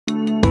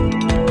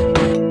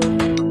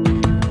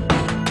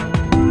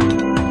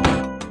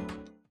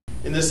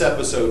this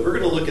episode, we're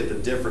going to look at the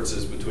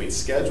differences between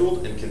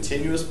scheduled and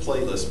continuous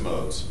playlist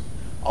modes.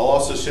 I'll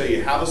also show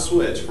you how to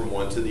switch from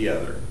one to the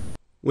other.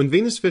 When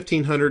Venus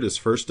 1500 is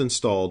first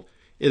installed,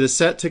 it is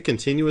set to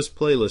continuous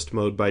playlist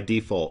mode by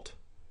default.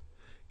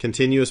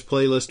 Continuous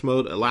playlist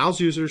mode allows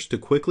users to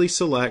quickly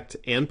select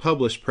and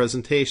publish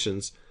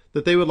presentations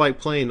that they would like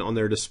playing on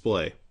their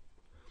display.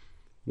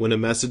 When a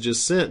message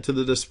is sent to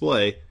the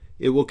display,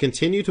 it will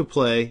continue to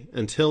play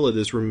until it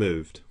is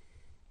removed.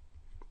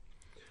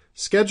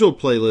 Scheduled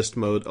playlist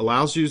mode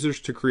allows users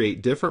to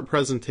create different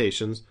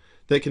presentations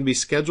that can be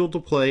scheduled to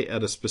play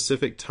at a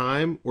specific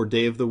time or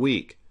day of the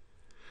week.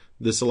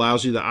 This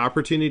allows you the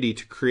opportunity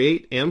to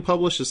create and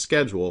publish a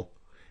schedule,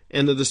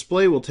 and the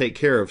display will take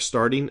care of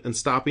starting and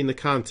stopping the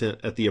content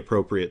at the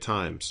appropriate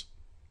times.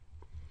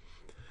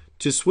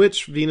 To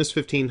switch Venus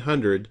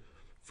 1500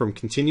 from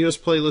continuous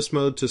playlist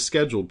mode to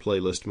scheduled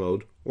playlist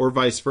mode, or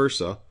vice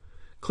versa,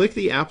 click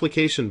the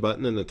application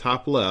button in the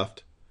top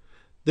left,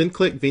 then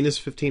click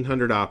Venus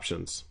 1500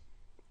 Options.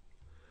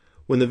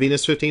 When the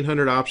Venus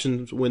 1500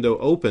 Options window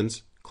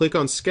opens, click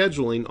on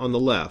Scheduling on the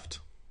left.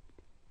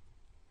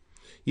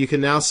 You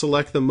can now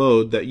select the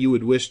mode that you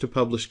would wish to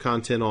publish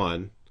content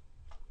on.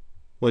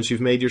 Once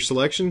you've made your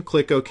selection,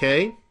 click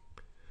OK.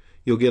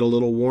 You'll get a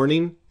little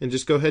warning, and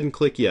just go ahead and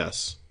click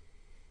Yes.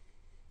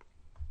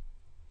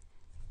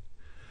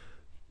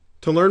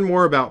 To learn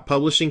more about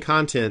publishing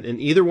content in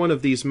either one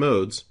of these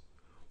modes,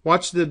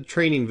 watch the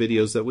training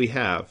videos that we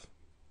have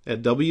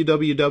at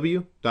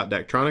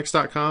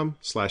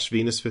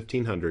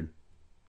www.daktronics.com/Venus1500.